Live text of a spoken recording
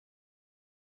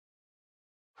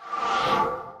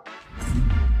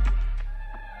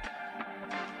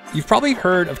You've probably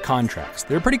heard of contracts.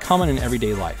 They're pretty common in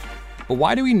everyday life. But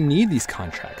why do we need these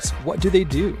contracts? What do they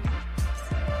do?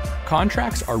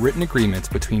 Contracts are written agreements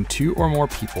between two or more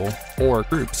people or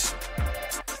groups.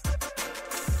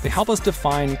 They help us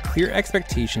define clear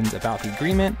expectations about the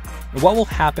agreement and what will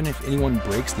happen if anyone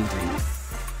breaks the agreement.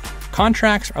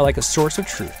 Contracts are like a source of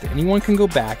truth that anyone can go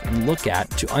back and look at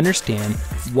to understand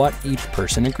what each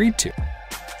person agreed to.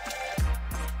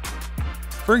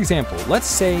 For example, let's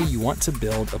say you want to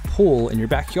build a pool in your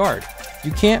backyard.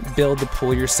 You can't build the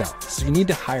pool yourself, so you need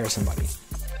to hire somebody.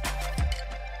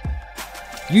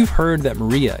 You've heard that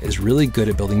Maria is really good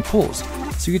at building pools,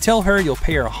 so you tell her you'll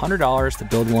pay her $100 to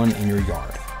build one in your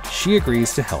yard. She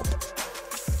agrees to help.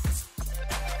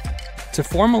 To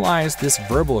formalize this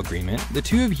verbal agreement, the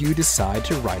two of you decide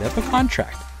to write up a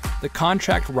contract. The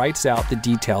contract writes out the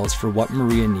details for what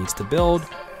Maria needs to build,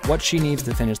 what she needs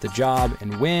to finish the job,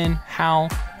 and when, how,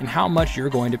 and how much you're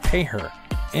going to pay her.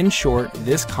 In short,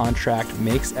 this contract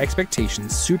makes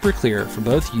expectations super clear for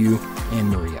both you and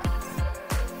Maria.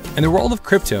 In the world of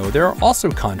crypto, there are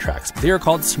also contracts. They are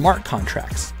called smart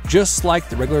contracts. Just like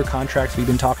the regular contracts we've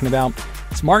been talking about,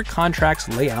 smart contracts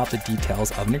lay out the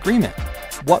details of an agreement.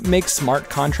 What makes smart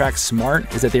contracts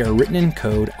smart is that they are written in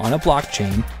code on a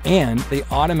blockchain and they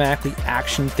automatically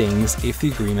action things if the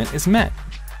agreement is met.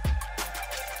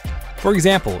 For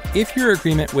example, if your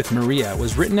agreement with Maria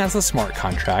was written as a smart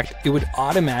contract, it would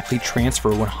automatically transfer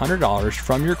 $100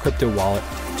 from your crypto wallet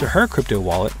to her crypto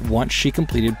wallet once she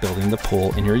completed building the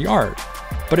pool in your yard.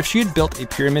 But if she had built a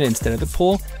pyramid instead of the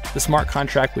pool, the smart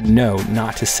contract would know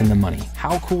not to send the money.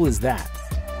 How cool is that?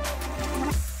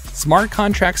 Smart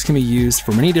contracts can be used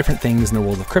for many different things in the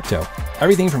world of crypto,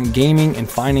 everything from gaming and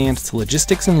finance to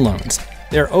logistics and loans.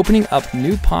 They are opening up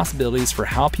new possibilities for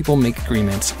how people make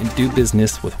agreements and do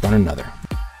business with one another.